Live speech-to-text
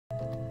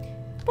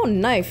Oh,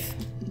 knife.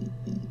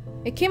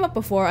 It came up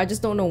before, I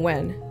just don't know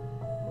when.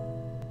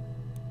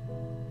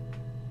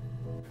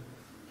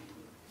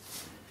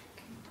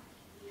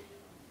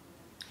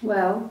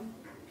 Well,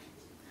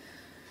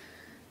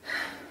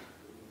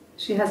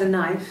 she has a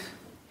knife,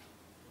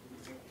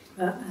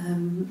 but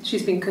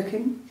she's been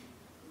cooking,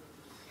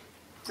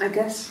 I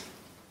guess.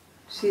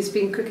 She's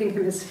been cooking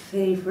him his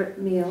favourite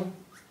meal.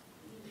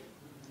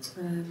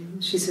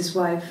 She's his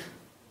wife.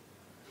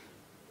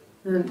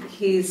 And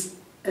he's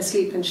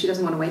asleep and she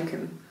doesn't want to wake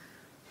him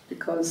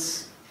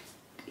because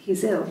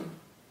he's ill.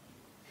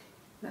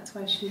 That's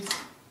why she's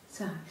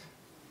sad.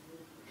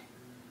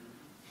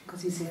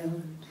 Because he's ill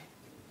and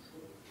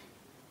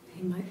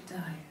he might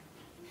die.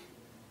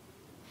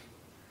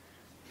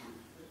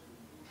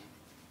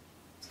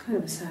 It's kind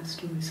of a sad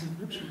story, so I'm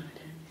not sure how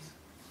it ends.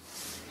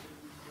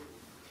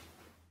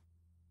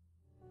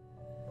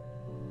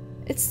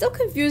 It still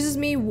confuses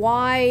me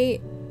why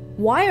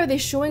are they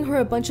showing her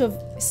a bunch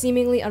of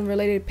seemingly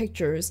unrelated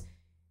pictures?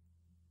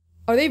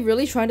 Are they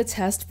really trying to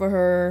test for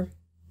her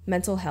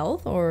mental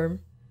health, or?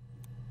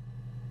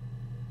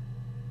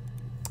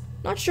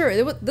 Not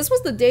sure. This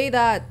was the day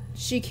that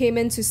she came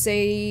in to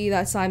say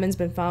that Simon's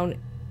been found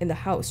in the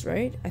house,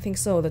 right? I think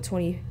so, the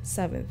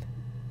 27th.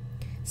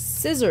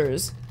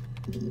 Scissors.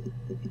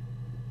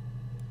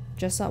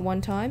 Just that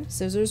one time.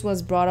 Scissors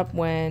was brought up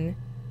when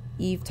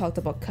Eve talked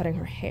about cutting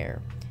her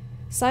hair.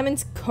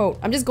 Simon's coat.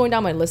 I'm just going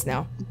down my list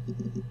now.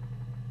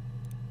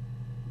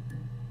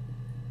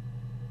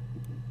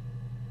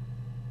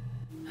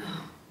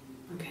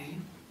 Okay.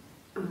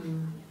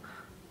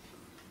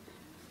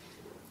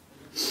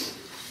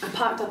 I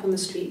parked up on the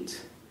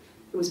street.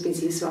 It was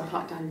busy, so I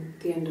parked down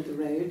the end of the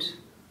road.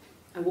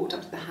 I walked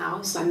up to the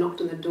house. I knocked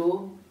on the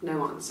door.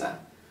 No answer.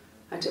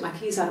 I took my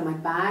keys out of my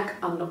bag,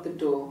 unlocked the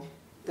door.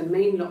 The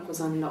main lock was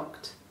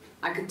unlocked.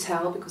 I could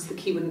tell because the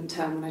key wouldn't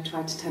turn when I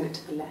tried to turn it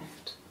to the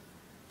left.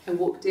 I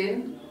walked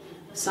in.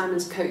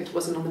 Simon's coat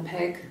wasn't on the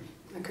peg.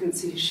 I couldn't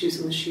see his shoes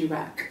on the shoe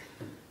rack.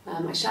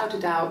 I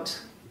shouted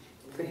out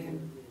for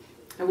him.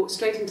 I walked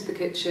straight into the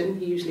kitchen.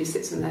 He usually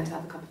sits in there to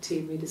have a cup of tea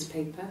and read his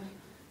paper.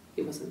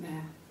 He wasn't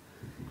there.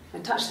 I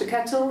touched the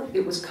kettle.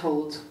 It was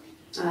cold.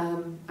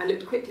 I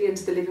looked quickly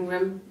into the living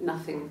room.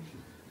 Nothing.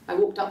 I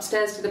walked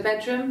upstairs to the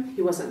bedroom.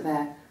 He wasn't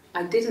there.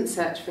 I didn't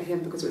search for him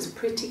because it was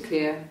pretty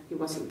clear he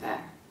wasn't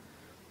there.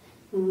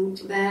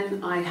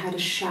 Then I had a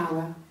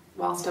shower.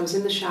 Whilst I was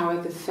in the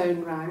shower, the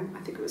phone rang. I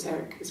think it was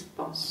Eric, his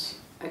boss.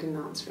 I didn't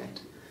answer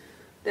it.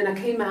 Then I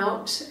came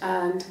out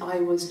and I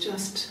was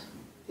just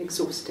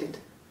exhausted.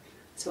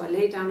 So I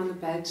lay down on the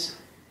bed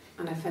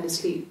and I fell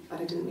asleep, but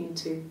I didn't mean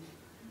to.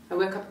 I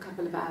woke up a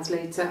couple of hours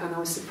later and I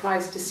was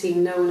surprised to see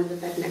no one in the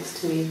bed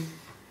next to me.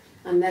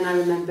 And then I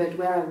remembered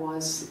where I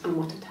was and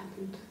what had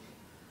happened.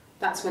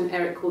 That's when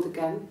Eric called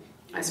again.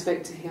 I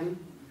spoke to him.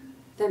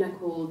 Then I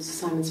called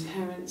Simon's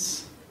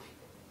parents.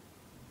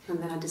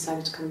 And then I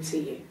decided to come and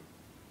see you.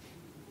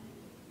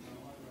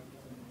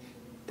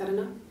 That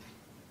enough?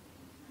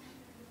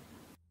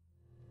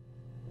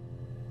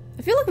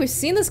 I feel like we've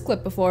seen this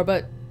clip before,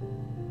 but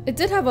it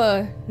did have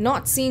a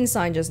not seen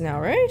sign just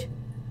now, right?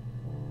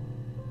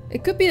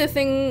 It could be the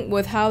thing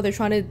with how they're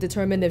trying to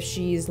determine if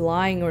she's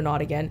lying or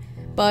not again,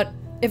 but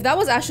if that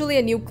was actually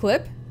a new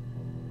clip,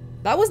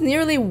 that was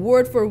nearly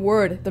word for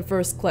word the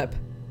first clip.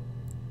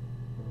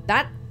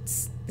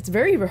 It's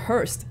very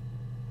rehearsed.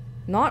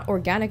 Not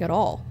organic at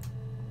all.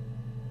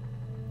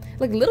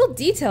 Like little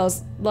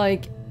details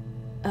like,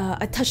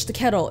 I touched the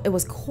kettle, it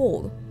was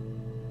cold.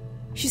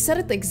 She said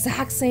it the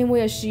exact same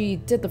way as she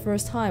did the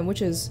first time,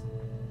 which is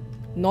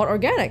not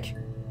organic.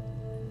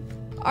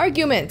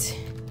 Argument.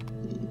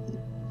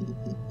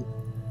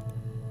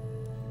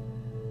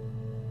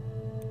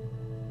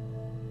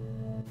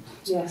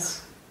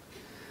 Yes.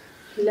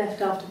 He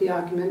left after the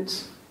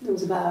argument. It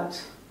was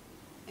about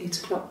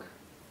 8 o'clock.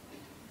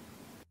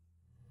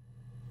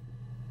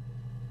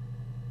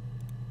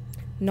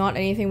 Not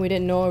anything we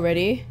didn't know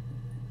already.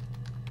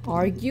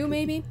 Argue,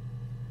 maybe?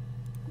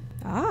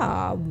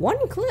 Ah,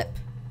 one clip.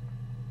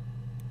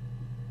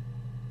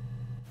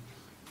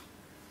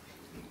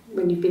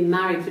 When you've been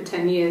married for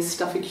 10 years,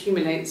 stuff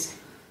accumulates.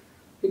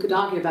 We could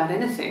argue about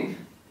anything.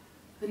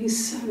 And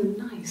he's so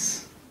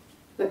nice.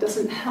 That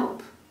doesn't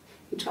help.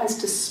 He tries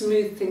to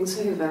smooth things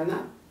over, and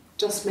that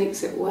just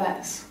makes it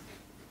worse.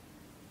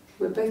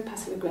 We're both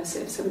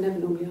passive-aggressive, so we never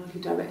normally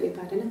argue directly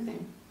about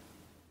anything.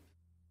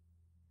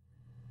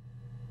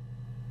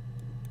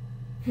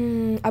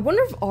 I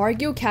wonder if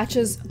argue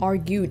catches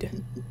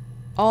argued.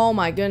 Oh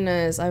my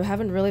goodness, I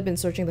haven't really been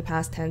searching the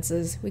past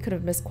tenses. We could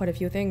have missed quite a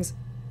few things.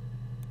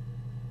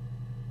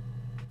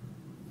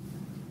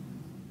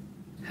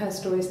 Her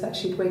story is that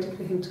she'd waited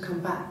for him to come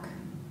back.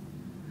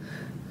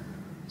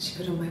 She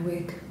put on my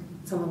wig,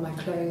 some of my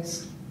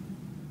clothes,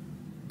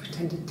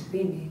 pretended to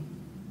be me.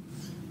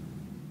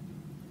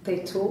 They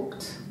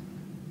talked.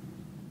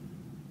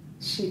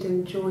 She'd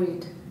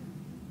enjoyed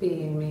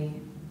being me.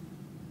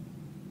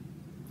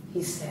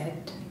 He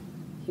said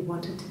he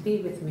wanted to be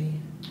with me.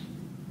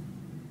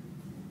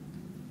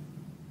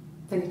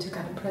 Then he took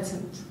out a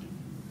present.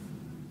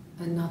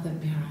 Another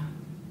mirror.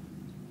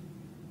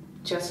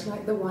 Just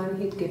like the one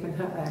he'd given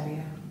her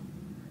earlier.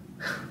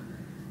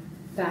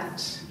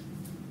 That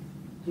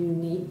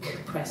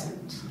unique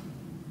present.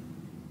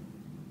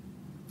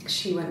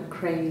 She went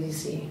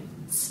crazy,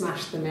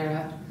 smashed the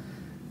mirror.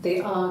 They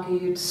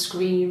argued,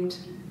 screamed.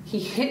 He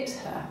hit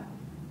her.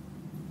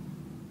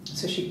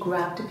 So she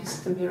grabbed a piece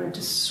of the mirror and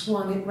just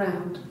swung it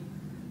round.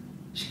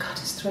 She cut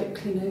his throat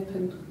clean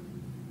open.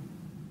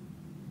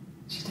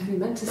 She'd only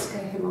meant to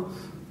scare him off.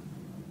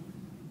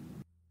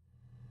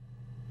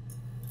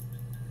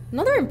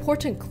 Another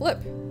important clip.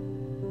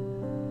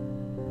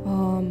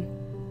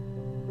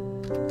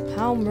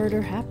 How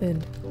murder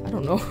happened. I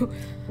don't know.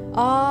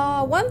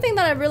 One thing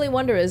that I really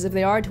wonder is if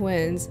they are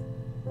twins.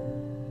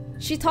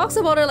 She talks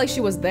about her like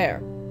she was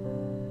there.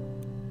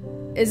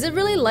 Is it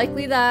really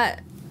likely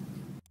that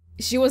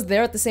she was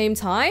there at the same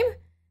time?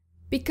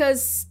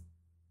 Because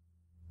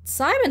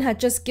Simon had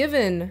just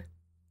given...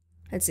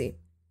 Let's see.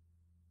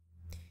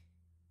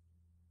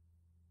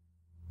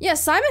 Yeah,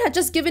 Simon had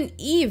just given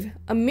Eve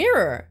a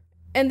mirror.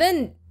 And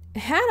then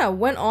Hannah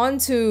went on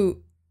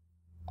to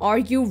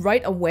argue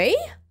right away?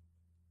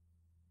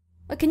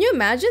 Like, can you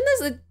imagine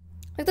this?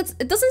 It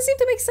doesn't seem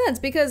to make sense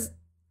because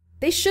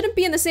they shouldn't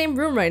be in the same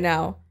room right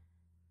now.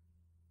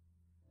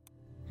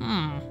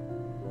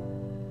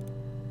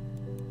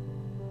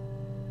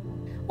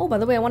 Oh, by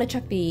the way, I want to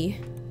check the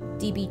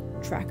DB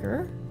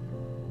tracker.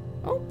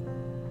 Oh,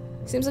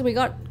 seems like we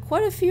got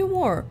quite a few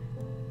more.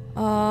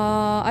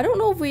 I don't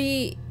know if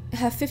we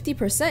have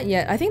 50%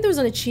 yet. I think there was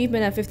an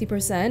achievement at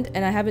 50%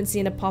 and I haven't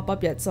seen it pop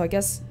up yet, so I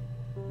guess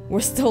we're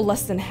still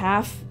less than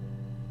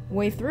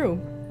halfway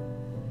through.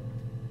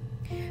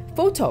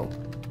 Photo.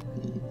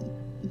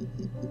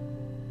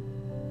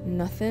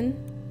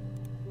 Nothing.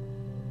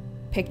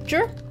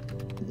 Picture?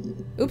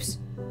 Oops.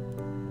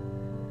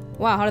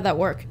 Wow, how did that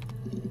work?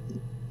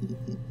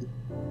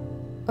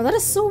 Oh, that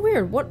is so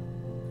weird. What?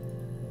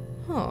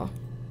 Huh.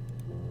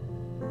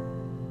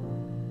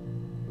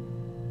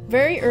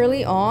 Very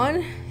early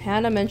on,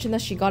 Hannah mentioned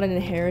that she got an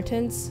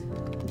inheritance.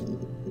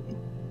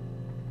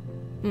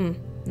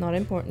 Not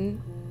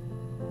important.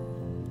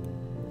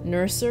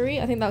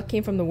 Nursery? I think that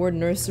came from the word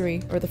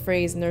nursery, or the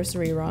phrase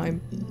nursery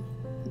rhyme.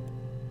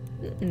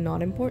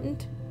 Not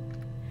important.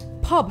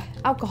 Pub.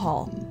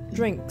 Alcohol.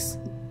 Drinks.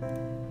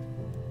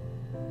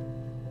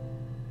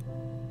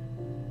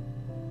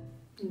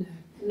 No,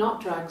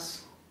 not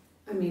drugs.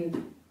 I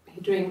mean,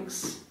 he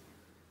drinks,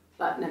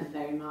 but never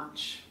very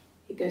much.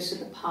 He goes to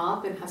the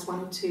pub and has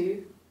one or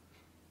two.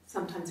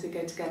 Sometimes we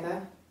go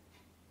together.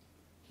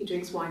 He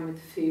drinks wine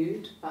with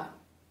food, but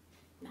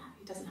no,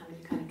 he doesn't have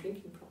any kind of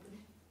drinking problem.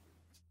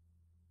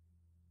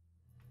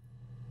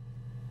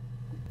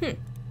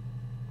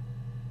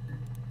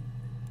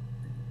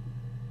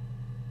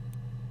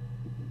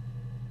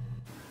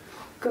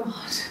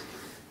 God,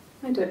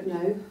 I don't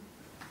know.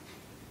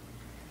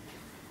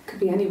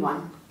 Could be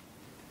anyone.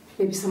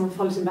 Maybe someone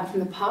follows him back from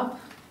the pub.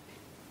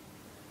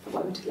 But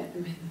why would he let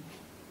them in?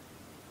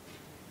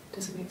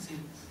 Doesn't make sense.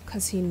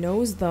 Because he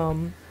knows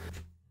them.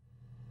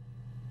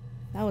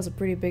 That was a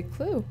pretty big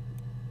clue.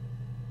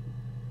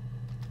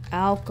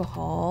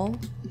 Alcohol.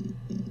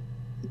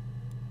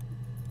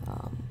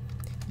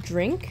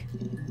 Drink.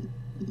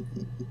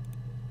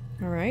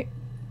 Alright.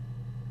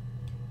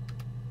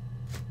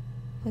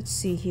 Let's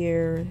see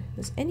here.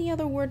 Does any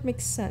other word make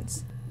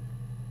sense?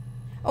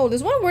 Oh,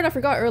 there's one word I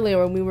forgot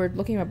earlier when we were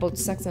looking about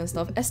sex and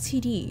stuff.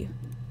 STD.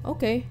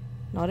 Okay.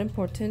 Not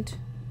important.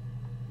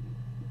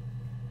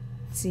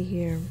 Let's see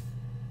here.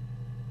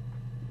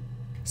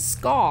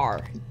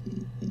 Scar.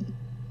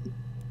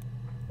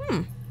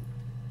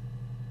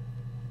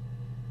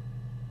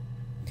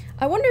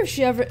 I wonder if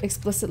she ever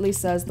explicitly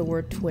says the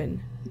word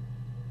twin.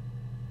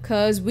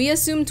 Cause we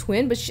assume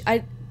twin, but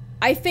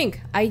I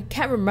think, I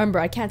can't remember,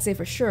 I can't say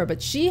for sure,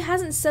 but she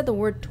hasn't said the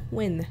word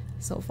twin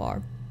so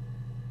far.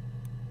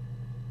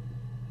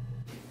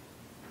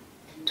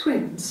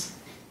 Twins?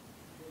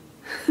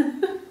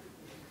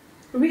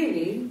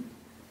 Really?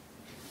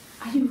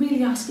 Are you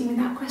really asking me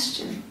that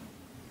question?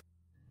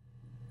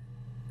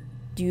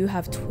 Do you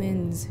have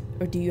twins?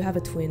 Or do you have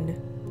a twin?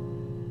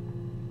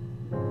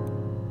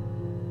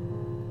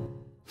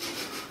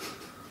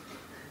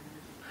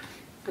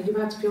 Are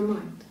you out of your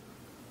mind?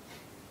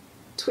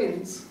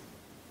 Twins?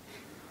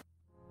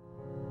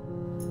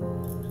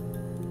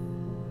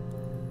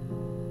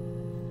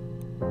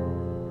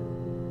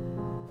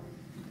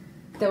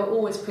 There were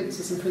always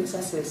princes and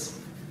princesses.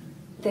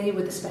 They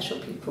were the special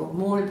people,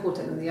 more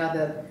important than the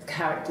other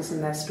characters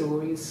in their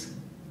stories.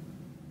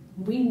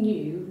 We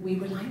knew we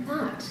were like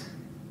that.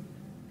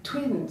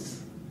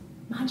 Twins.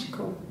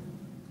 Magical.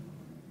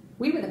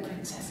 We were the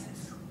princesses.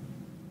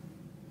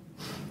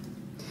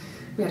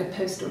 We had a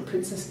poster of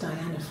Princess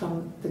Diana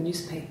from the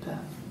newspaper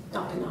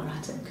up in our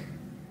attic.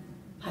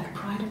 Had a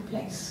pride of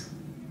place.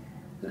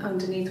 And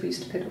underneath we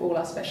used to put all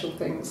our special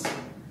things.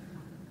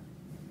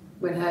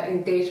 When her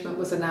engagement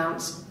was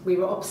announced, we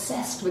were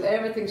obsessed with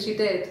everything she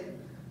did.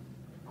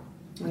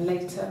 And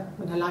later,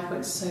 when her life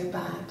went so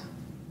bad,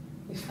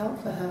 we felt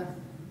for her.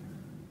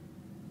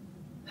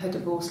 her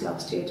divorce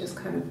last year just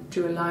kind of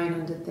drew a line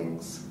under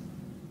things.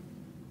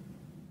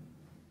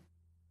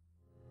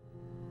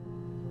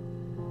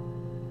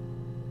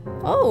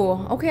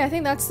 Oh, okay, I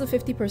think that's the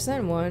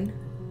 50% one.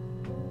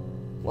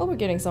 Well, we're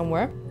getting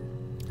somewhere.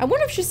 I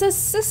wonder if she says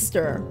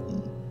sister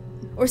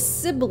or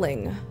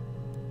sibling.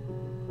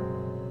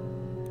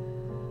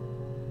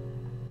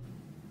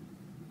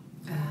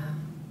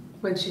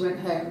 When she went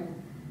home,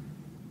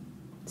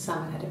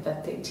 Simon had a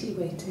birthday tea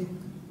waiting.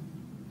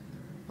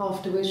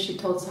 Afterwards, she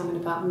told Simon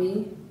about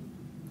me,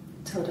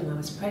 told him I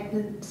was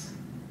pregnant.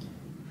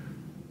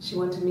 She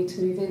wanted me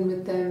to move in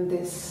with them,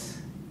 this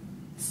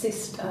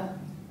sister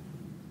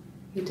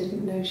he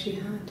didn't know she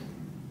had.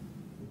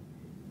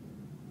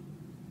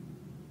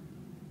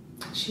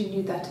 She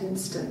knew that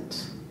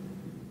instant.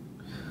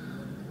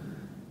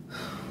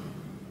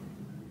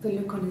 The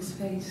look on his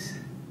face.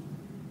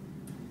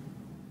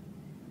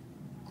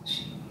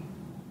 She knew.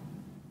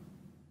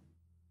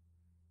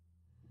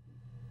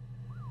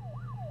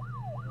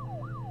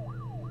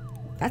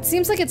 That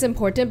seems like it's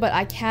important, but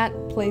I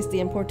can't place the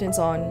importance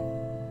on...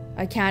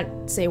 I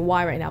can't say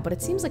why right now, but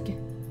it seems like...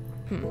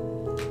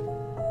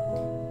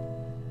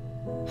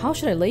 How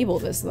should I label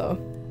this, though?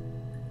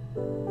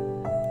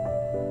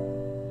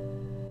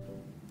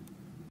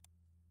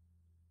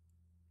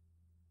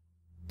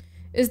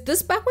 Is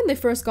this back when they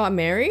first got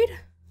married?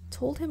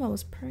 Told him I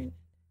was pregnant.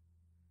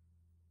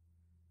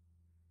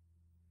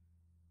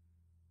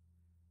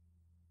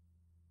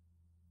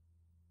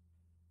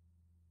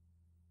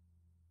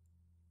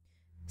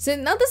 So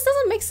now this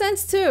doesn't make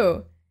sense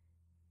too.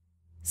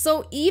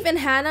 So Eve and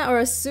Hannah are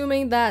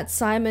assuming that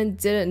Simon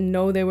didn't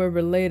know they were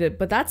related,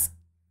 but that's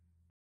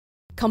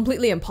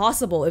completely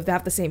impossible if they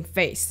have the same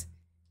face.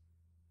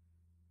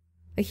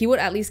 Like, he would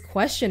at least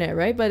question it,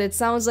 right? But it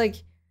sounds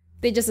like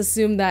they just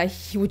assumed that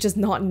he would just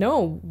not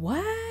know.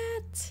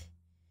 What?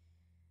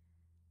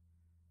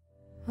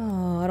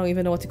 Oh, I don't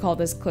even know what to call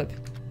this clip.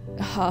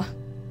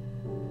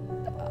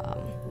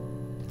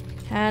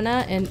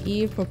 Hannah and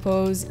Eve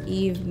propose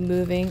Eve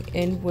moving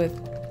in with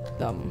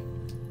them.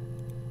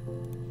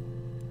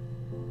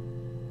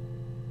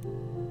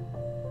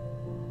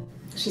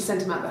 She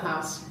sent him out the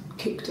house,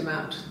 kicked him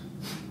out,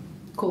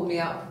 called me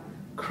up,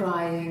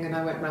 crying, and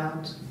I went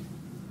round.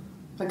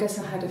 I guess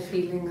I had a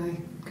feeling I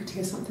could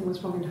hear something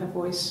was wrong in her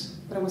voice,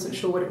 but I wasn't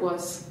sure what it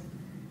was.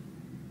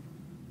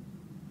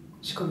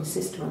 She called me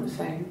sister on the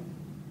phone.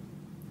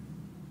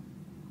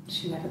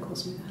 She never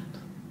calls me that.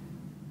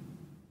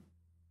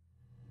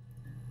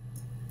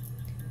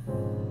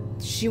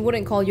 She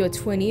wouldn't call you a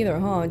twin either,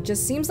 huh? It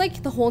just seems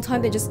like the whole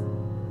time they just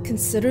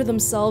consider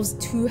themselves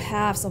two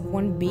halves of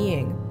one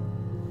being.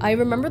 I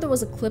remember there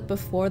was a clip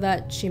before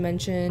that she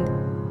mentioned,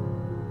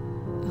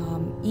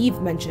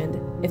 Eve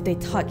mentioned, if they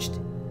touched,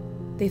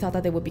 they thought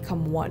that they would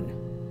become one.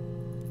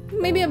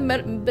 Maybe a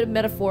bit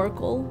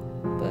metaphorical,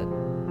 but...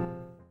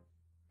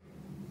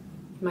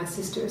 My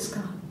sister is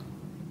gone.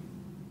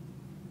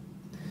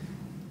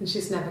 And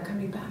she's never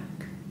coming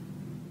back.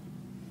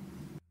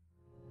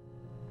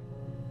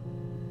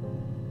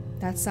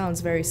 That sounds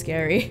very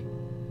scary.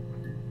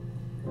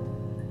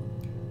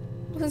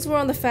 Since we're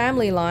on the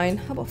family line,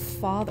 how about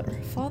father?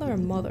 Father or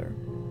mother?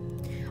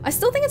 I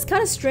still think it's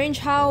kind of strange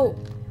how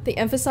they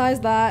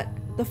emphasize that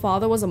the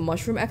father was a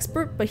mushroom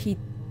expert, but he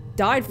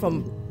died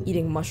from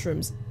eating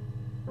mushrooms.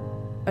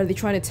 Are they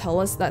trying to tell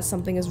us that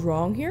something is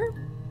wrong here?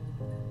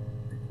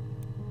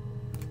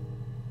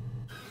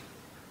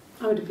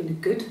 I would have been a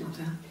good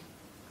mother.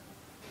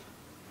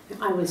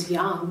 I was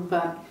young,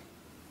 but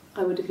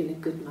I would have been a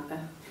good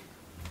mother.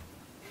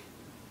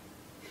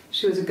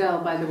 She was a girl,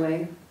 by the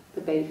way,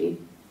 the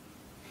baby.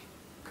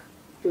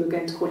 We were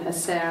going to call her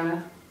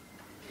Sarah.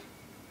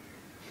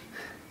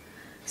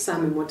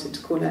 Simon wanted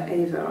to call her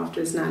Ava after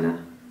his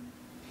nana,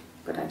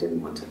 but I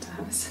didn't want her to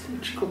have a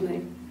symmetrical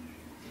name.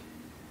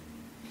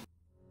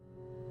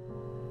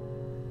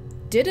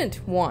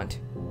 Didn't want?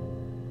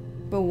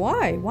 But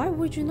why? Why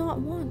would you not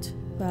want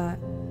that?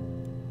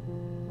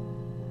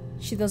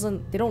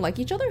 They don't like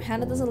each other?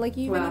 Hannah doesn't like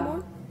you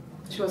anymore?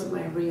 She wasn't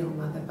my real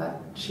mother, but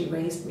she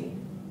raised me.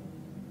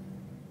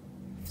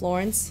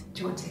 Florence?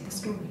 Do you want to hear the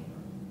story?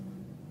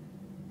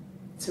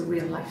 It's a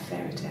real-life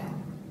fairy tale.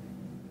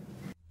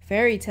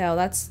 Fairy tale,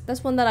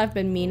 that's one that I've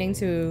been meaning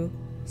to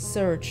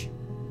search.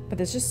 But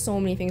there's just so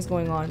many things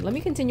going on. Let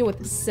me continue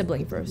with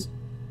sibling first.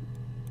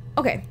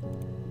 Okay.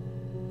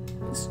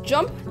 Let's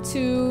jump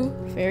to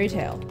fairy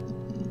tale.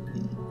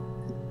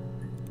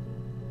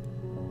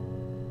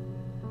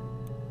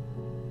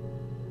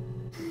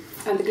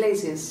 And the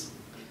Glaziers.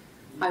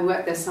 I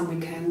worked there some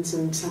weekends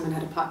and Simon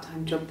had a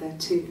part-time job there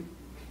too.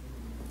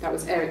 That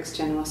was Eric's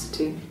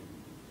generosity.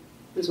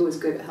 He was always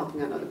good at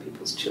helping out other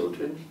people's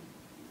children.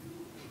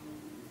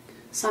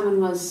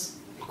 Simon was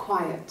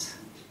quiet,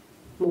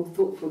 more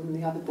thoughtful than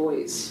the other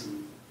boys.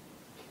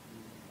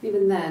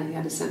 Even then, he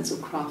had a sense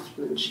of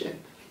craftsmanship.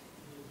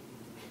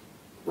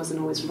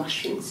 Wasn't always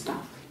rushing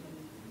stuff.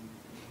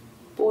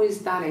 Boys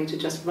that age are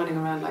just running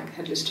around like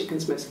headless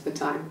chickens most of the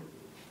time.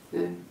 You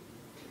know?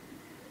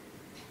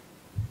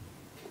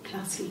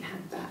 Plus, he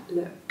had that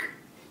look.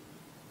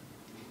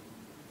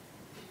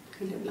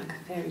 He looked like a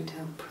fairy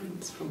tale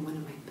prince from one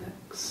of my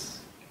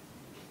books.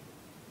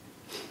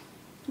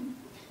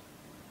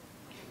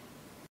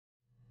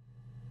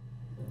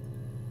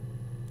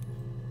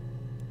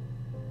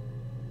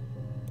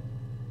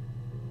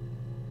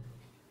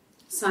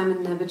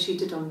 Simon never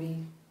cheated on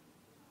me.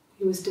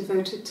 He was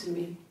devoted to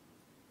me,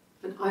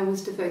 and I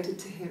was devoted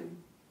to him.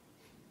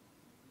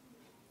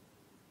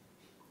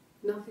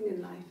 Nothing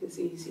in life is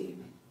easy.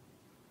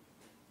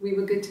 We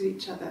were good to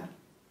each other.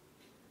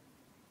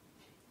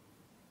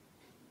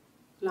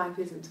 Life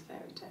isn't a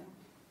fairy tale.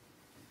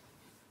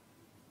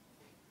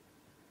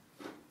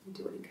 You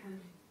do what you can.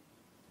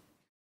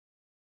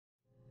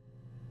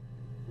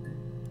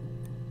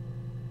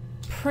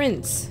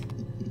 Prince.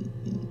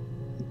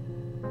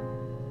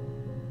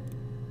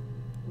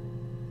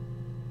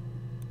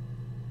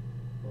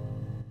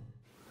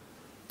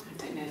 I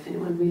don't know if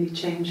anyone really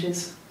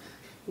changes.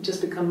 You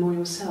just become more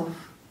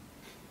yourself.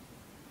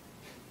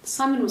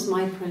 Simon was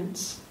my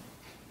prince,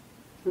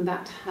 and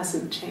that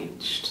hasn't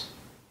changed.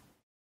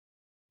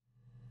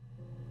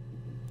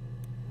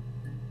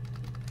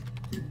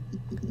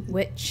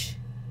 Which?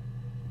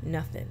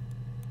 Nothing.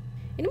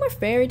 Any more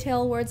fairy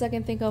tale words I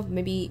can think of?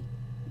 Maybe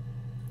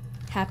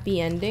happy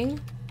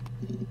ending?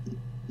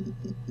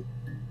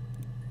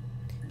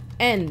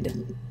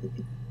 End.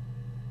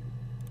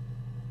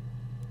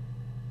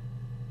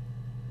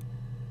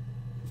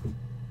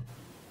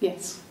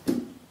 Yes,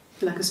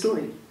 like a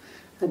story.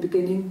 A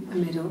beginning, a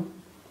middle,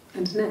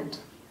 and an end.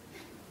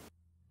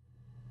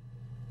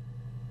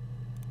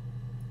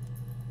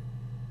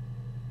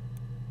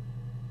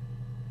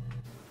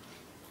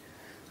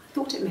 I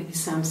thought it made me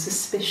sound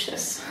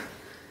suspicious.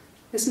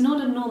 It's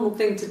not a normal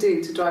thing to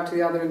do, to drive to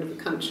the other end of the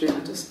country. I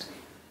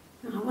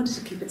wanted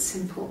to keep it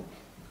simple.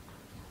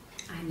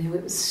 I know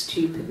it was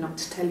stupid not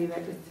to tell you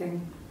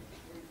everything.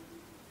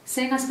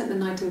 Saying I spent the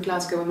night in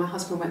Glasgow when my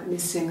husband went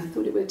missing, I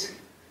thought it would,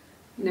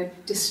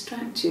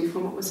 distract you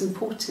from what was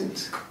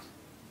important.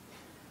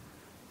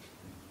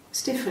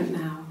 It's different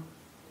now.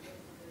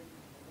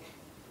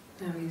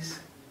 Now he's...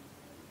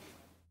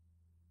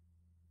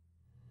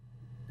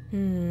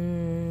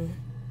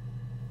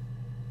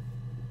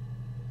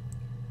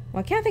 Well,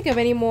 I can't think of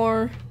any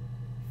more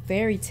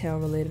fairy tale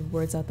related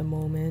words at the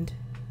moment.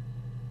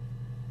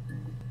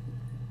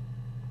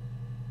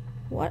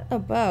 What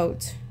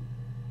about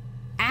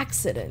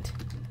accident?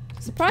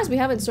 Surprised we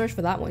haven't searched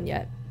for that one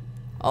yet.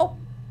 Oh,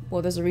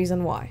 well, there's a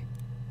reason why.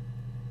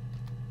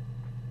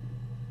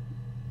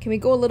 Can we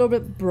go a little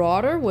bit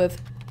broader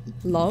with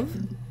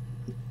love?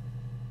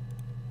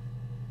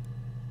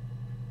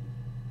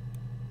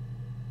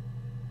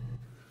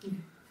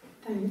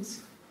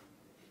 Thanks.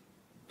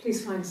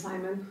 Please find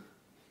Simon.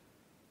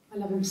 I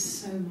love him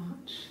so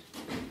much.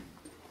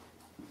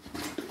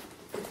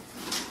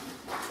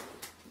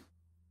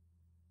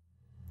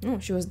 Oh,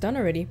 she was done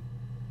already.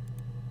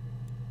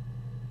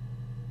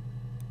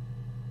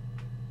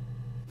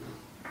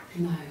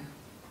 No.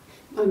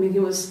 I mean,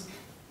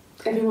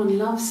 everyone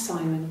loves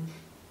Simon.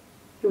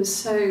 He was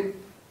so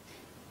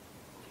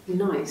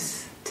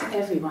nice to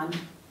everyone.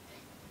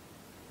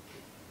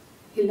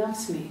 He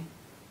loves me.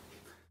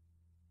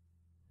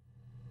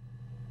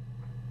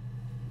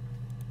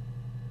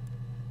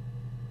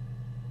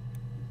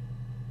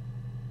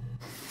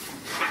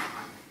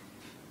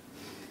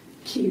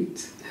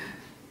 Cute.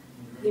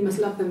 You must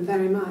love them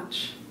very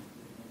much.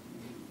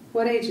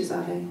 What ages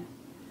are they?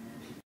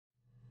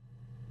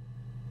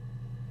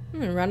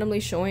 Randomly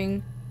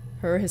showing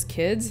her his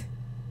kids?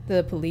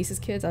 The police's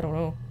kids? I don't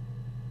know.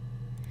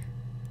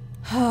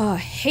 Ah,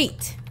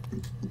 hate.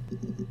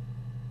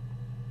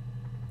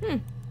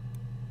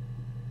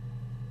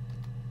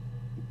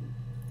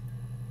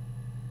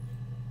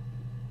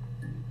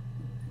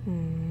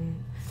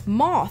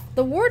 Moth.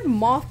 The word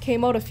moth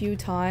came out a few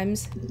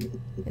times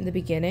in the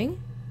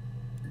beginning.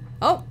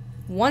 Oh,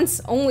 once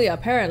only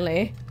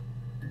apparently.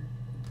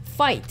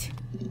 Fight.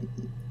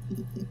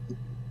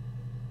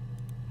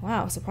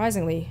 Wow,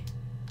 surprisingly.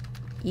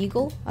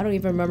 Eagle? I don't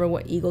even remember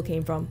what eagle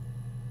came from.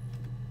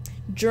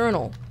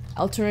 Journal.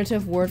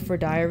 Alternative word for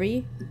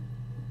diary?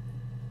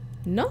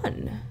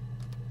 None.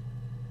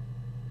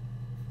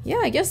 Yeah,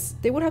 I guess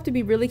they would have to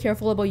be really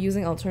careful about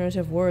using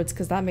alternative words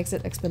because that makes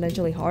it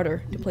exponentially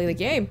harder to play the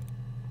game.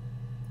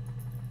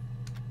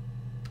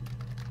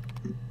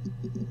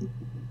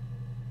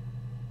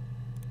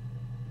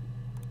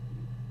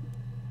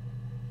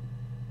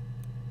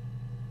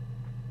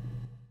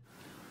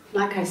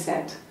 Like I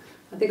said,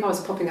 I think I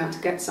was popping out to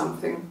get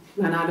something,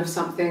 ran out of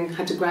something,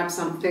 had to grab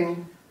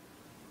something.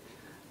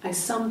 I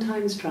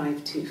sometimes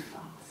drive too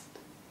fast.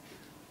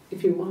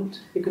 If you want,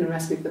 you can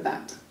arrest me for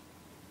that.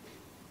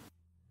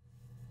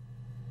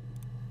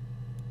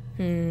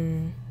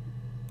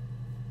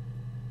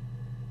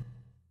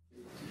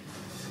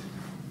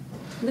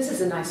 This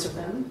is a nicer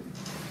room.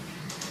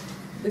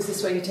 This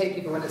is where you take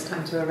people when it's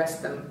time to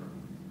arrest them.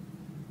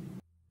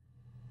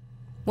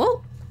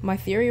 Well, my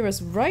theory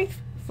was right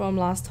from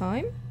last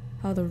time.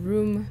 How the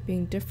room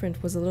being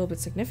different was a little bit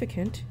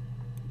significant.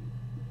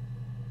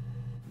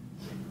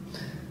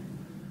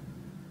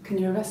 can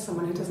you arrest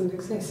someone who doesn't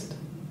exist?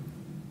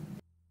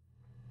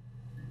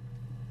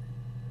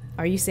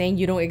 Are you saying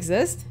you don't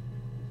exist?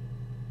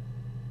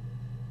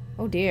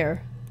 Oh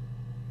dear.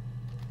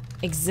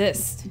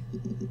 Exist.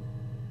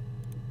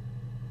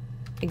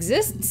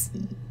 Exists?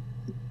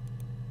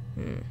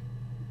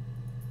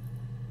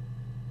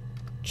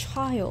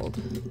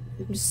 Child.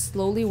 I'm just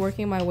slowly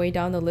working my way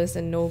down the list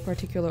in no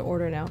particular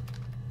order now.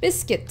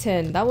 Biscuit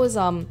tin. That was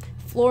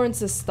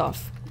Florence's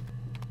stuff.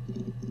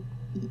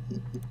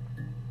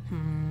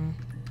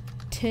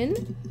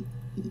 Tin?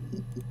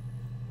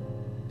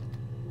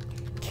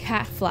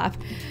 Cat flap.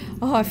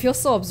 Oh, I feel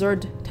so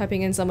absurd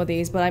typing in some of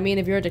these, but I mean,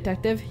 if you're a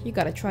detective, you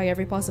gotta try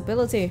every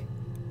possibility.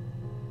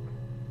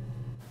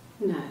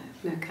 No,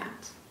 no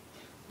cat.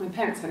 My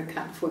parents had a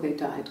cat before they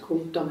died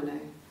called Domino.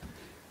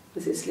 It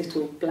was this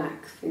little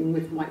black thing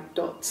with white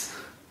dots.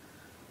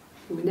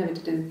 And we never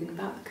did anything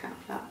about the cat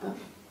flap, but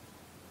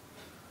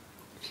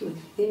if you were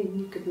thin,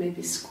 you could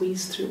maybe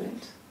squeeze through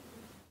it.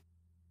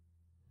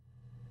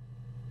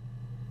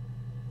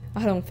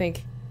 I don't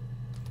think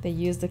they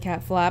used the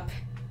cat flap.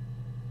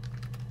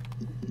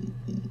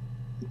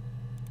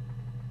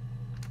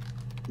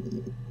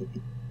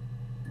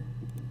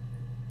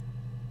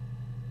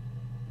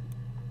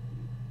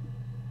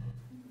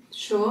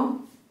 Sure,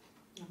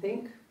 I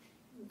think.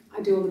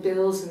 I do all the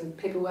bills and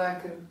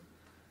paperwork and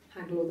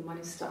handle all the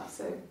money stuff,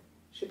 so it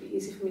should be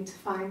easy for me to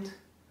find. Do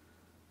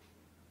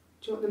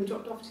you want them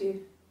dropped off to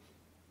you?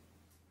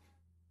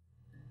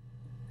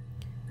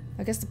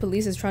 I guess the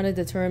police is trying to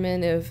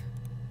determine if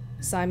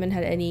Simon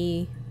had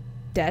any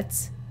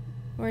debts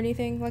or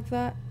anything like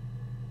that.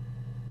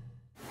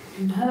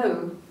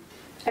 No.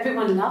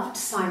 Everyone loved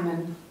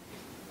Simon.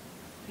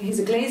 He's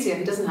a glazier,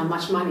 he doesn't have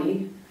much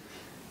money.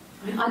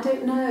 I mean, I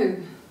don't know.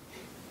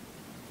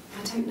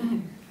 I don't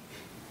know.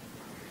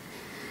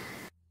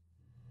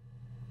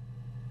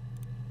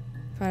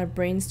 Trying to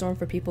brainstorm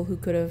for people who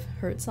could have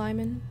hurt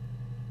Simon.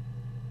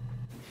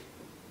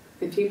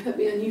 If you put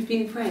me on You've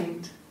Been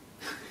Framed,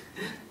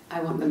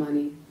 I want the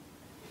money.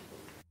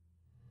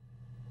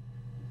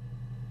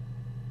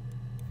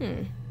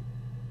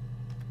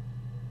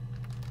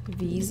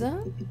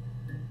 Visa?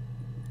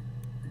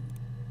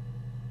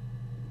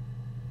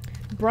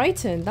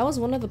 Brighton. That was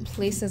one of the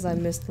places I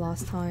missed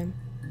last time.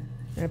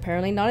 And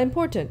apparently not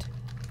important.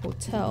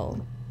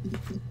 Hotel.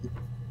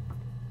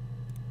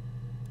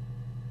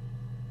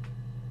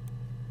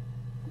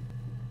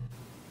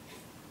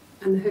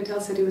 And the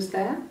hotel said he was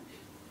there?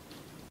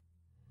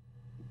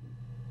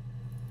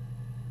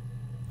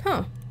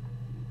 Huh.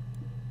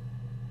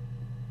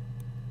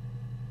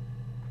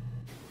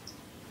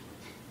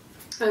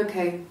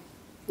 Okay,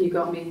 you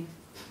got me.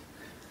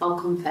 I'll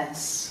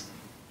confess.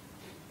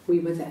 We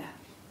were there.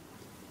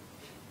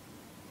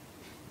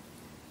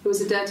 It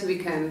was a dirty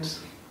weekend.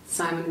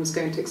 Simon was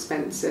going to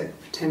expense it,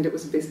 pretend it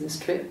was a business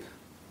trip.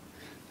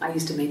 I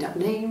used a made-up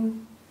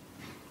name.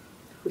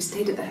 We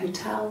stayed at the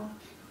hotel,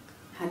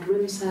 had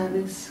room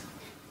service,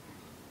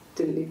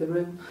 didn't leave the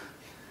room,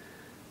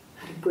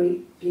 had a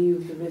great view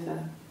of the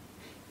river,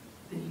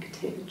 and you could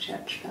hear the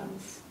church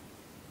bells.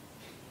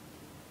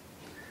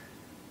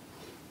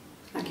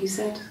 Like you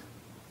said,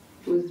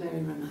 it was very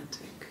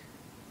romantic.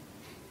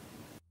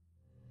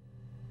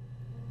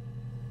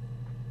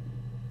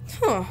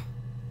 Huh.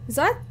 Is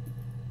that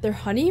their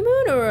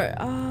honeymoon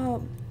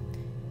or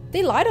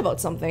they lied about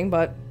something,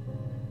 but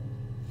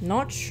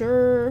not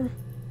sure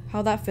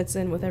how that fits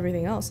in with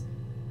everything else.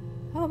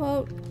 How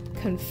about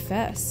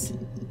confess?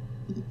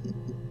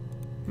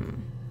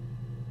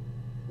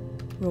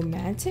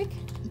 Romantic?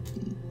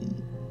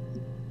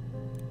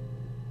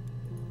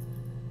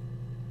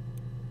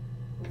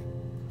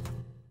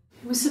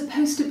 It was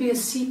supposed to be a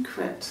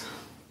secret.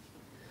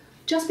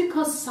 Just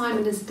because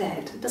Simon is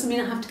dead doesn't mean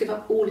I have to give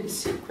up all his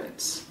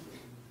secrets.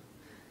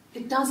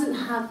 It doesn't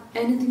have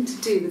anything to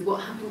do with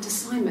what happened to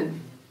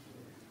Simon.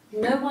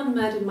 No one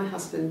murdered my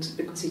husband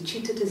because he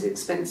cheated his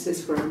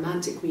expenses for a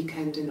romantic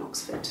weekend in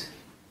Oxford.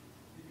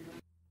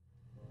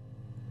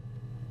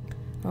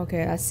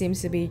 Okay, that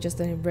seems to be just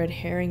a red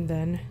herring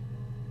then.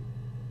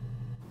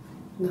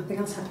 Nothing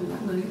else happened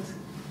that night.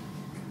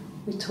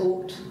 We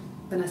talked,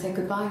 then I said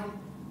goodbye.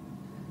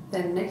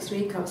 Then next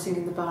week I was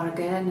singing the bar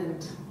again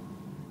and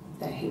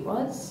there he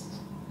was.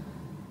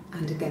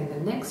 And again the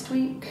next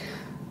week.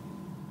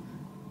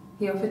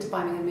 He offered to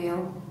buy me a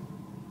meal.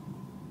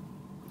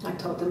 I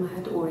told him I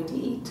had already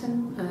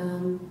eaten,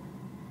 and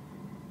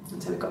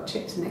so we got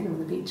chips and ate them on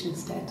the beach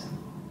instead.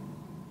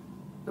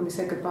 When we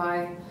said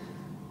goodbye,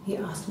 he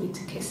asked me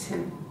to kiss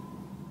him.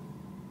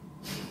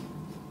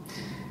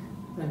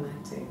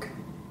 Romantic.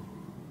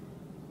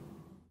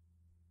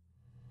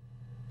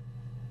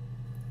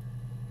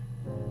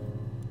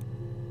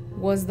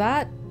 Was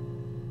that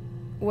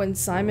when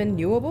Simon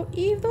knew about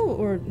Eve though,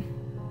 or...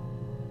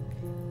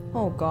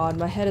 Oh god,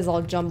 my head is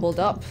all jumbled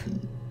up.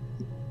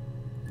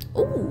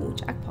 Ooh,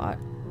 jackpot.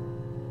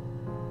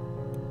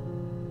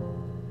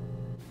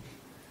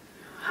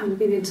 I haven't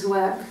been into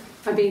work.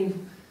 I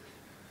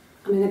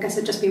guess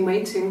I've just been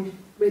waiting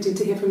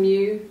to hear from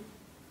you,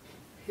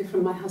 hear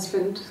from my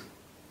husband.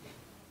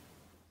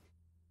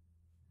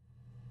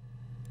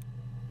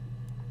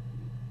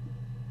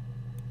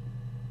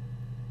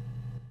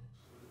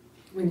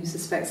 when you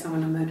suspect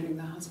someone of murdering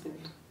their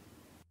husband.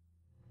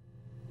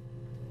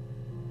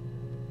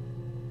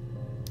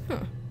 Huh.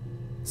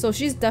 So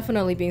she's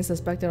definitely being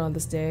suspected on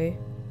this day.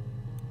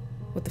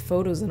 With the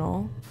photos and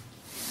all.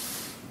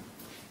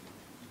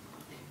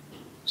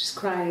 She's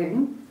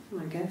crying,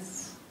 I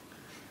guess.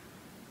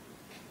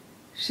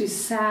 She's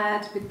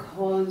sad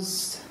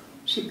because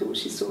she thought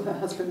she saw her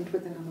husband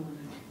with another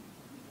woman.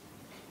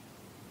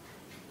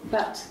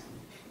 But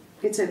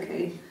it's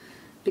okay,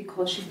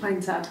 because she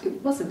finds out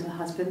it wasn't her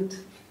husband,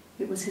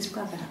 it was his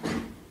brother.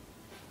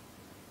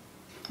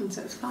 And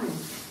so it's fine.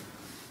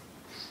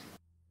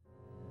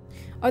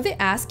 Are they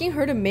asking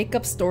her to make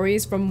up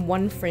stories from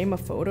one frame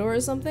of photo or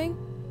something?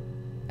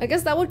 I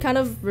guess that would kind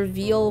of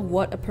reveal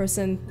what a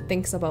person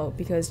thinks about,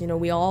 because, you know,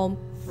 we all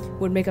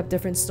would make up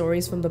different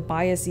stories from the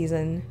biases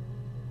and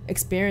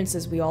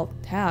experiences we all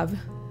have.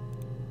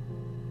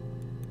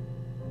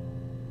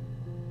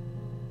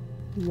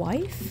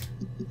 Wife?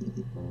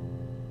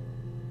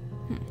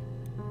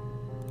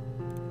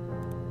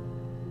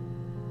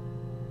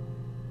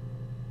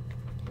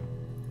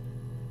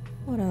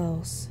 What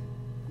else?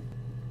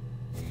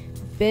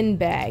 Bin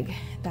bag.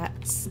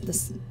 That's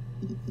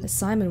the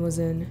Simon was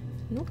in.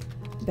 Nope.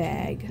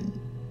 Bag.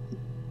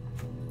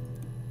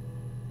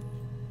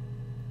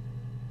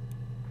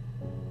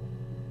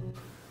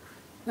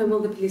 When will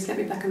the police let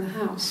me back in the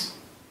house?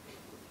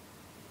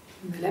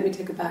 They let me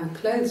take a bag of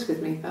clothes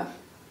with me, but...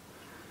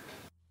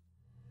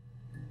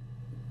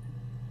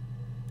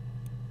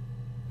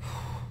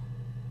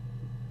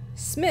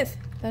 Smith.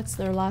 That's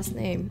their last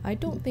name. I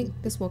don't think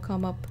this will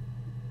come up.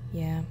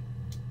 Yeah.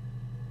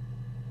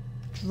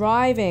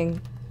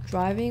 Driving.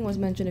 Driving was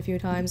mentioned a few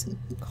times.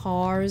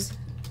 Cars.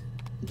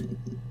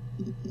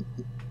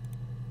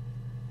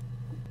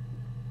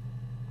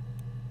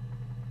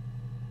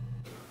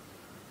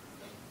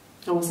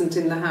 I wasn't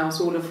in the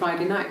house all of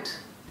Friday night.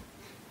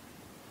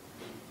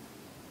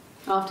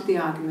 After the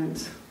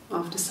argument,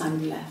 after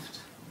Simon left,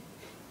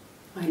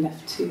 I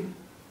left too.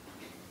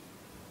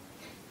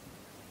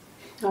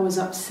 I was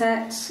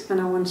upset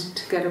and I wanted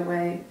to get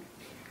away.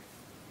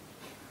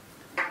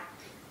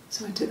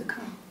 So I took the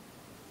car.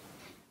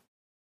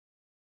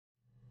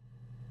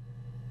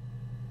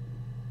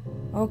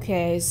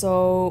 Okay,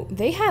 so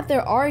they had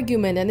their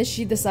argument and then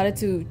she decided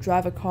to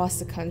drive across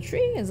the country?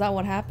 Is that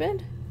what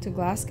happened? To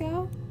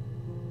Glasgow?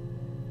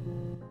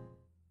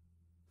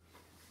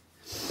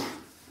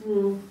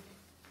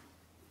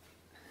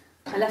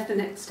 I left the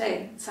next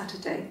day,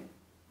 Saturday.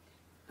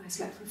 I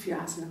slept for a few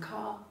hours in the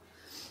car.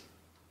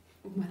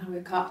 When I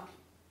woke up,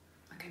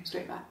 I came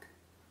straight back.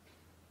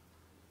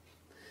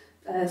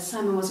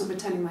 Simon wasn't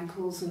returning my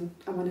calls and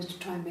I wanted to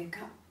try and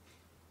make up.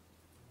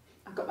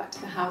 I got back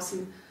to the house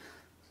and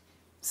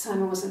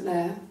Simon wasn't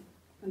there,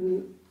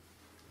 and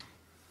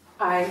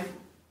I...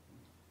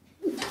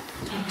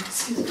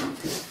 Excuse me.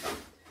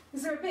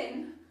 Is there a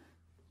bin?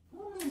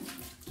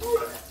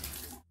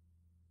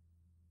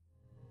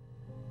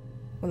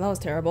 Well, that was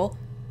terrible.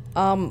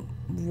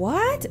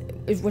 What?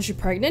 Was she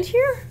pregnant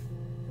here?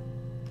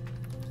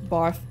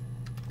 Barf.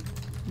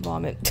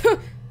 Vomit.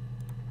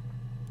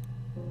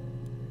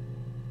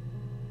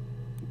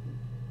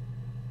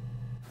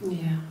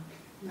 Yeah.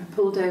 I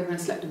pulled over and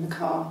slept in the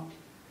car.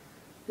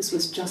 This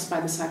was just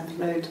by the side of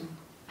the road.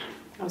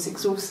 I was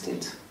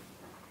exhausted.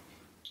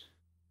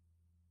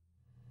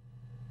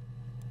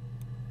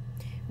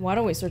 Why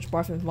don't we search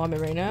barf and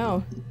vomit right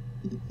now?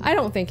 I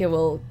don't think it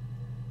will...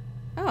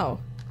 Oh.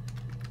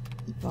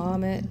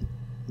 Vomit.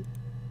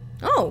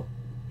 Oh!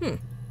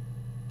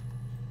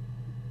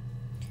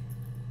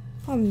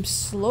 I'm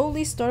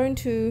slowly starting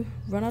to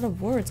run out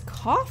of words.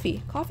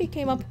 Coffee! Coffee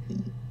came up...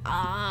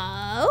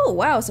 Oh,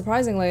 wow,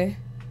 surprisingly.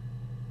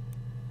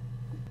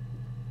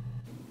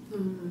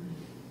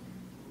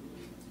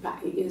 About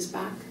 8 years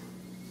back.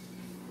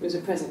 It was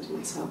a present to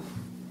myself.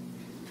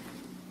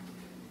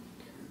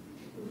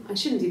 I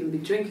shouldn't even be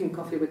drinking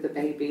coffee with the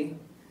baby.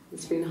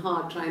 It's been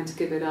hard trying to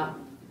give it up.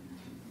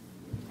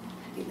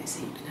 I think they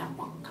say you can have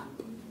 1 cup.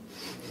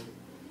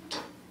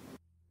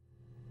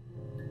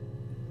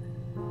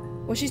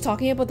 Was she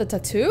talking about the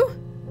tattoo?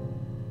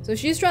 So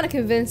she's trying to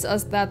convince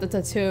us that the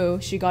tattoo,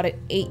 she got it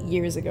 8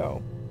 years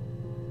ago.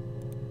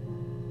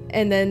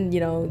 And then, you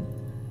know,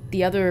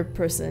 the other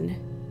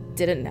person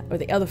didn't, or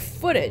the other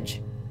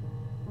footage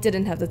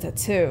didn't have the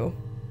tattoo.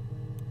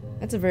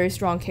 That's a very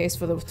strong case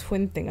for the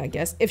twin thing, I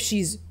guess, if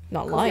she's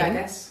not lying. I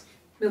guess.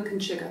 Milk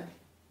and sugar.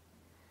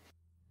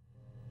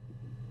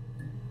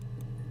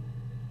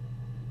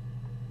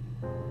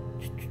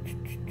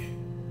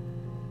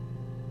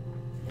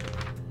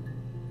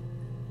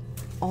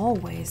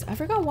 Always. I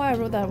forgot why I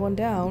wrote that one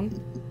down.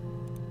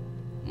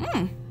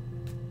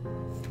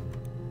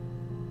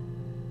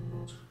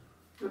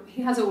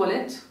 He has a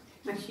wallet,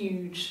 a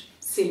huge,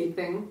 silly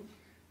thing.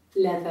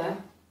 Leather.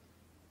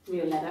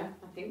 Real leather,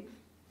 I think.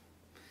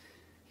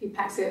 He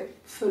packs it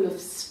full of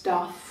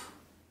stuff.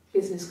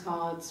 Business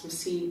cards,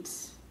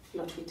 receipts,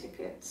 lottery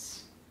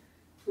tickets.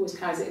 He always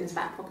carries it in his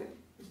back pocket.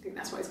 I think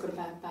that's why he's got a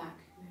bad back.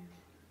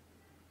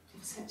 He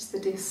sets the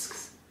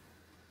discs.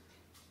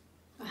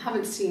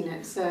 haven't seen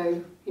it,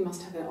 so he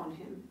must have it on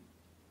him.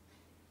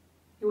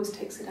 He always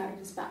takes it out of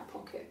his back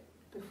pocket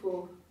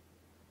before,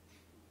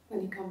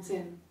 when he comes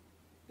in,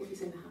 if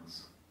he's in the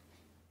house.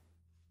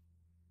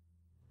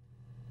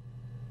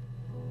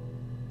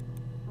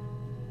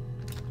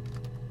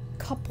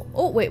 Couple.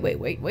 Oh,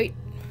 wait.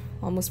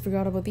 Almost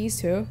forgot about these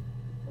two.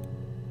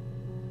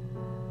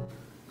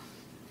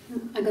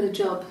 I got a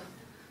job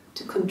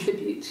to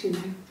contribute, you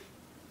know.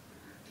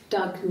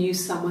 Doug knew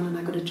someone and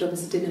I got a job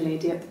as a dinner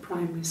lady at the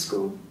primary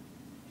school.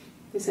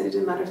 They said it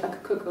didn't matter if I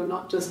could cook or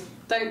not, just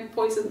don't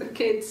poison the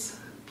kids.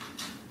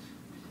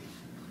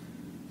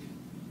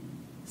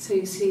 So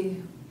you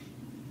see,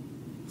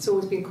 it's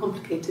always been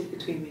complicated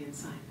between me and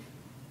Simon.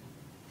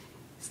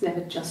 It's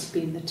never just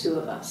been the two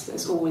of us,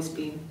 there's always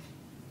been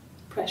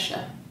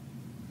pressure.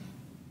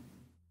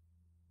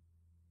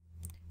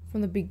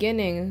 From the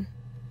beginning,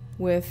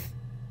 with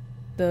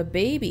the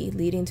baby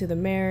leading to the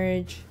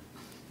marriage.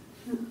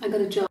 I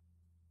got a job.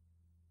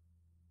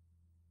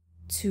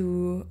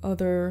 To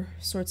other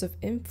sorts of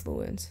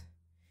influence.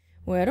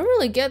 Wait, I don't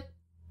really get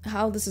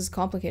how this is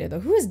complicated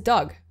though. Who is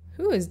Doug?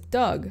 Who is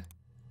Doug?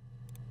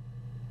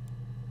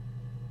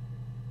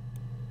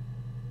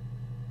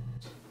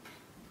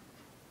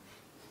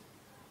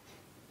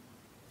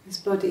 His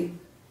body.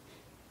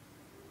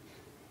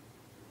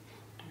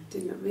 It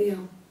didn't look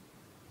real.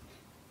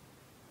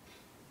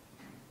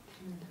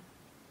 And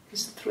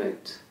his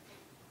throat.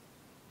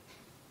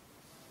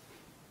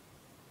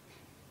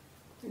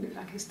 It looked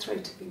like his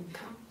throat had been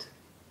cut.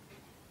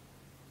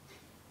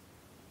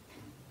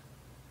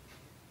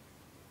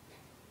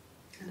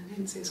 And I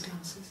didn't see his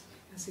glasses.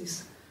 He has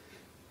these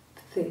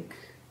thick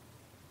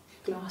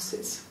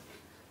glasses.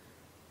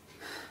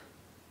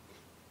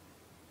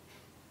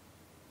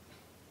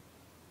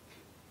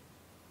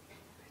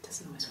 He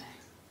doesn't always wear it.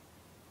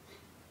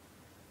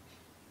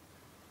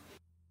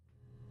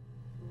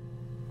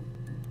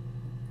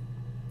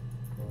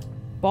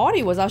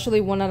 Body was actually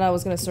one that I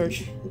was gonna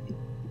search.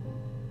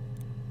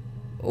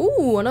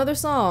 Ooh, another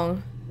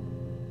song.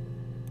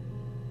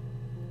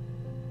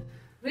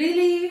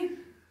 Really?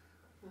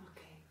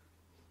 Okay.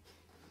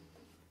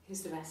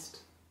 Here's the rest.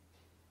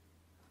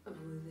 Oh,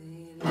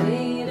 they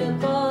laid a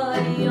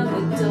body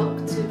on the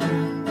doctor.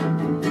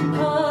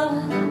 Oh,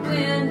 the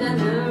wind and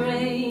the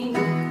rain.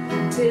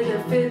 Till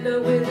a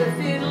fiddler with a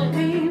fiddle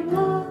came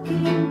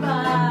walking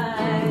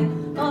by.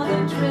 Oh, the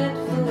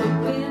dreadful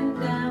wind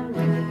and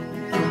rain.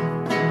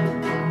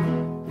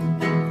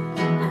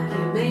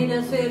 And he made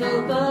a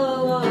fiddle bow.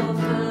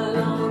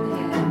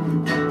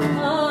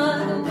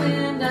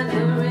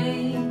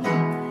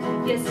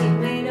 Yes, he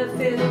made a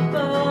fiddle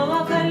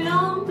bow of her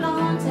long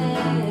blonde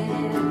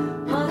hair.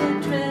 Oh, the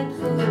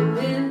dreadful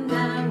wind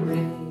and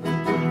rain.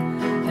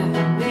 And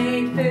he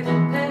made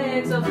fiddle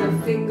pegs of her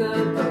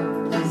finger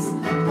bows.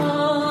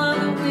 Oh,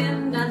 the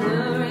wind and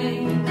the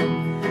rain.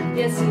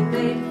 Yes, he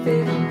made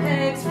fiddle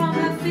pegs from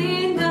her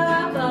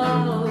finger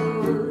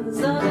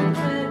bows. Oh, the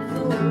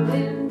dreadful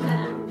wind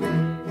and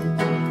rain.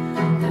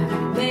 And he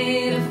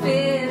made a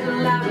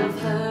fiddle out of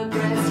her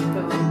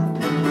breastbone.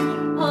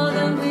 Oh,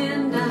 the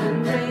wind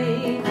and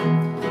rain.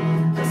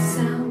 The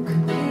sound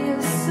could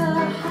feel so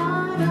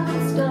hard of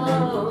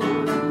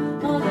stone.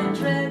 Oh, the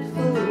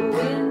dreadful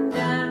wind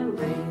and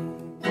rain.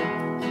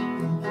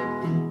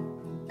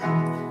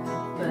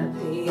 But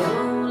the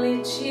only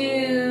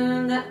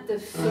tune that the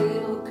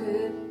fiddle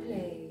could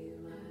play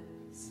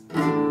was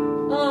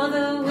oh,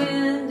 the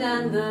wind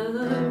and the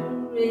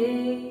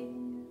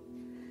rain.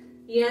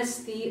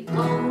 Yes, the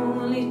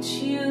only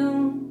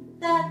tune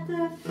that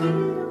the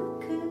fiddle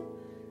could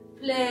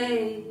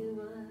play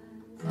was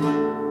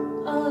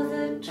oh,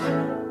 the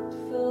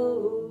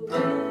dreadful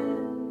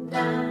wind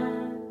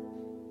and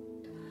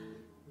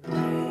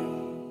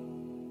rain.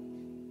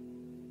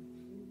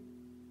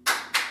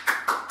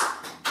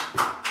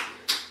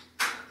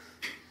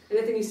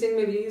 Anything you sing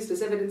may be used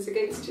as evidence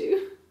against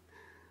you.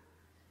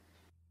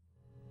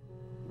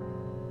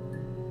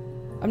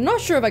 I'm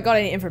not sure if I got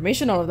any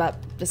information out of that,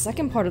 the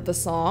second part of the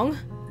song.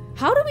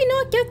 How did we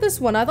not get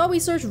this one? I thought we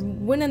searched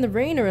Wind and the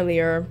Rain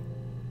earlier.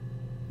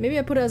 Maybe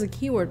I put it as a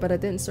keyword, but I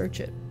didn't search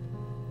it.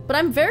 But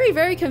I'm very,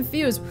 very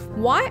confused.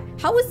 Why?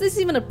 How is this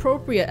even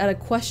appropriate at a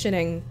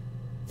questioning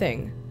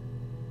thing?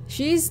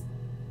 She's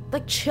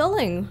like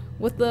chilling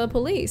with the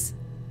police.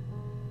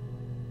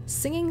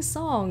 Singing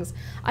songs.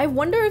 I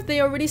wonder if they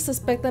already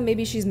suspect that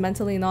maybe she's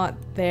mentally not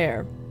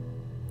there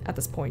at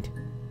this point.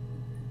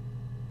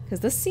 Because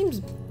this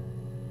seems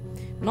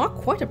not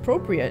quite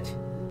appropriate.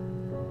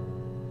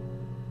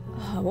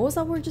 What was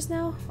that word just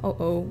now?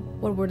 Oh,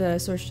 what word did I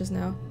search just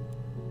now?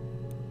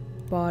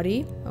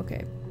 Body.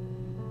 Okay.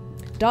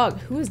 Doug.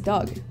 Who is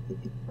Doug?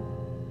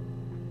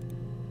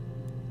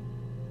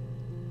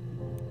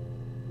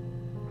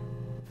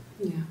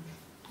 Yeah.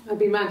 I've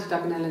been round to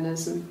Doug and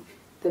Eleanor's and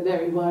they're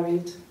very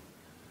worried.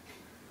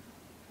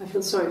 I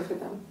feel sorry for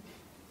them.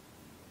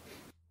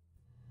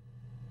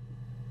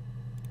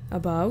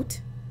 About?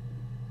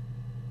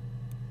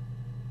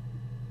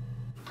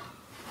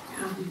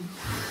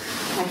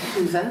 I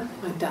hoover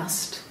my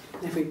dust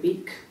every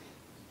week.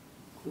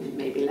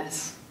 Maybe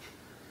less.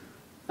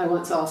 I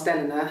once asked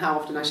Eleanor how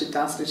often I should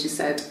dust, and she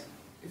said,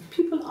 if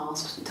people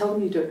ask, tell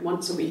them you do it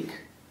once a week,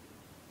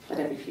 but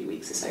every few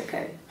weeks is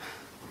okay.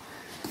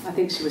 I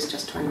think she was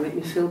just trying to make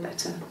me feel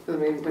better. I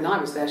mean, when I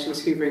was there, she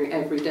was hoovering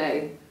every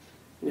day.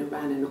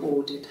 Ran an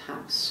ordered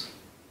house.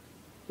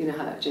 You know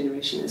how that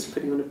generation is,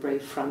 putting on a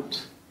brave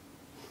front.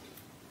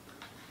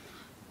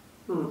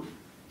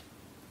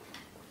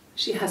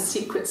 She has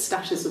secret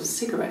stashes of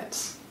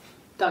cigarettes.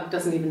 Doug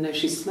doesn't even know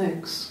she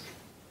smokes.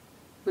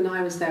 When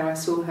I was there, I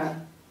saw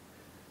her.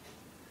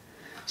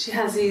 She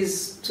has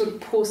these sort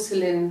of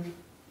porcelain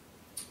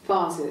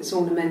vases,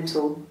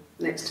 ornamental,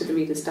 next to the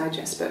Reader's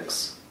Digest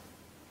books.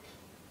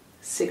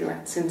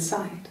 Cigarettes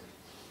inside.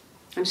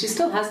 And she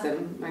still has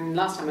them. I mean,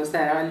 last time I was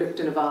there, I looked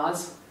in a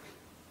vase.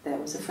 There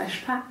was a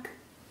fresh pack.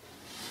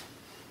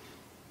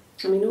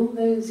 I mean, all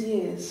those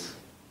years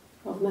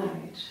of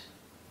marriage,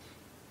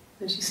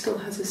 and she still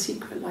has a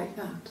secret like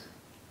that.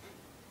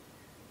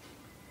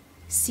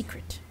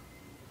 Secret.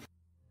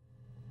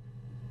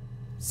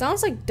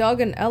 Sounds like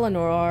Doug and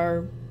Eleanor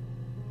are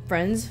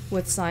friends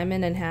with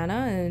Simon and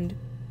Hannah, and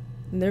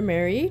they're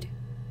married.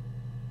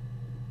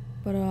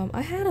 But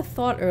I had a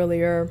thought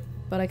earlier,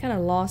 but I kind of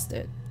lost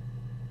it.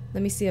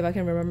 Let me see if I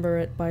can remember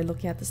it by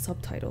looking at the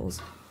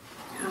subtitles.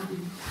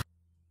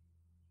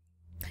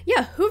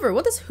 Yeah, Hoover.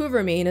 What does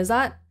Hoover mean? Is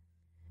that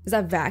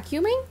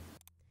vacuuming?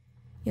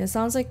 Yeah, it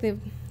sounds like the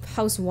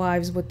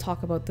housewives would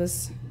talk about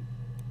this.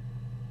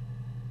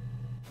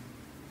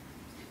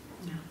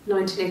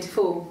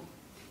 1984.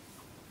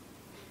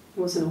 It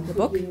wasn't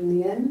awful for you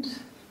in the end.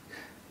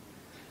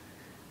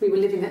 We were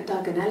living at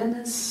Doug and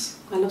Eleanor's.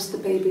 I lost the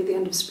baby at the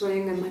end of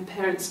spring, and my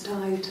parents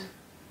died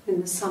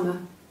in the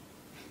summer.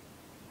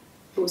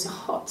 It was a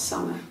hot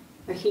summer,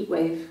 a heat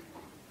wave.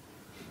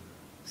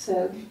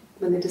 So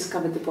when they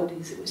discovered the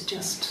bodies, it was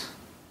just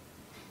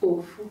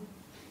awful.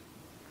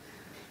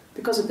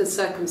 Because of the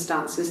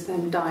circumstances,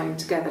 them dying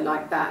together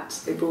like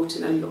that, they brought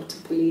in a lot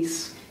of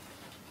police.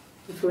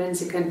 A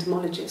forensic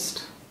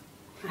entomologist.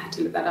 I had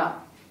to look that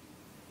up.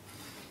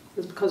 It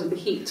was because of the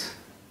heat.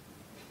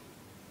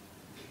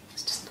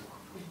 It's just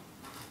awful.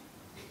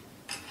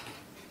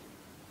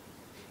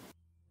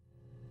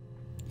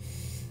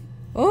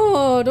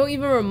 Oh, don't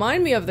even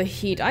remind me of the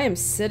heat. I am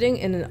sitting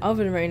in an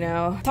oven right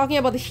now. Talking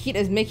about the heat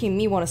is making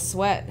me want to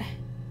sweat.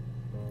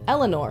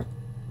 Eleanor.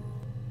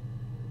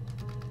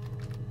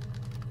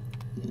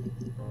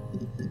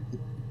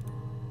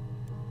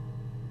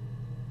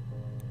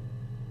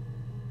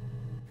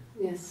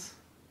 Yes.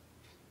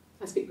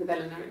 I speak with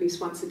Eleanor at least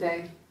once a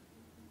day.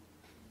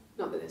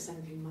 Not that there's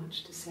anything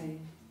much to say.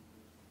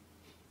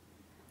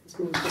 It's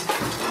more just...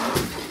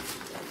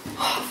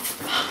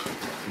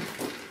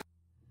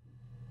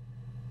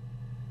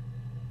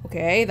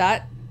 Okay,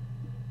 that...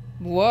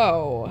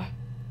 Whoa.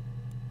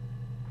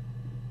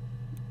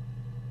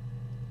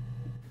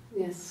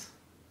 Yes.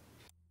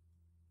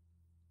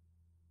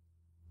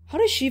 How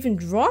did she even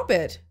drop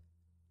it?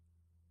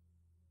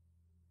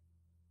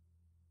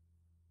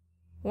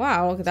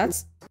 Wow,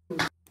 that's...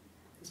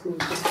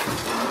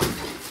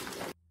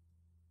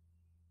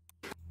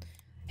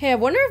 Hey, I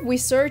wonder if we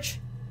search...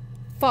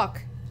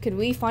 Fuck. Could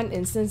we find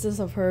instances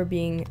of her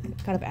being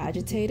kind of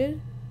agitated?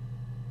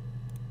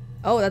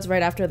 Oh, that's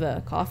right after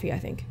the coffee, I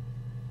think.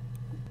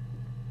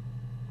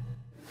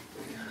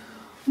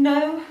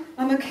 No,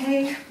 I'm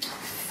okay.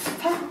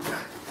 Fuck.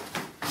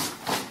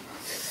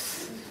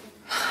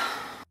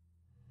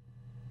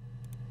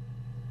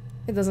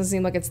 It doesn't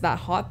seem like it's that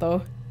hot,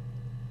 though.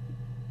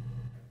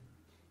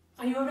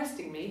 Are you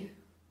arresting me?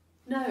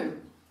 No.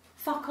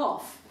 Fuck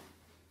off.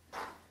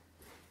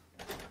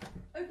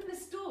 Open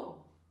this door.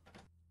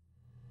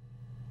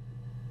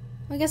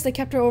 I guess they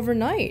kept her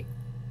overnight.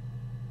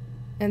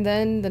 And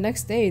then the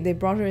next day, they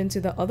brought her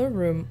into the other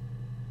room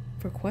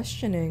for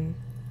questioning.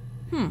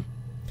 How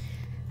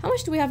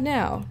much do we have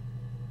now?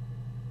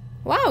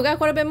 Wow, got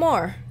quite a bit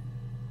more.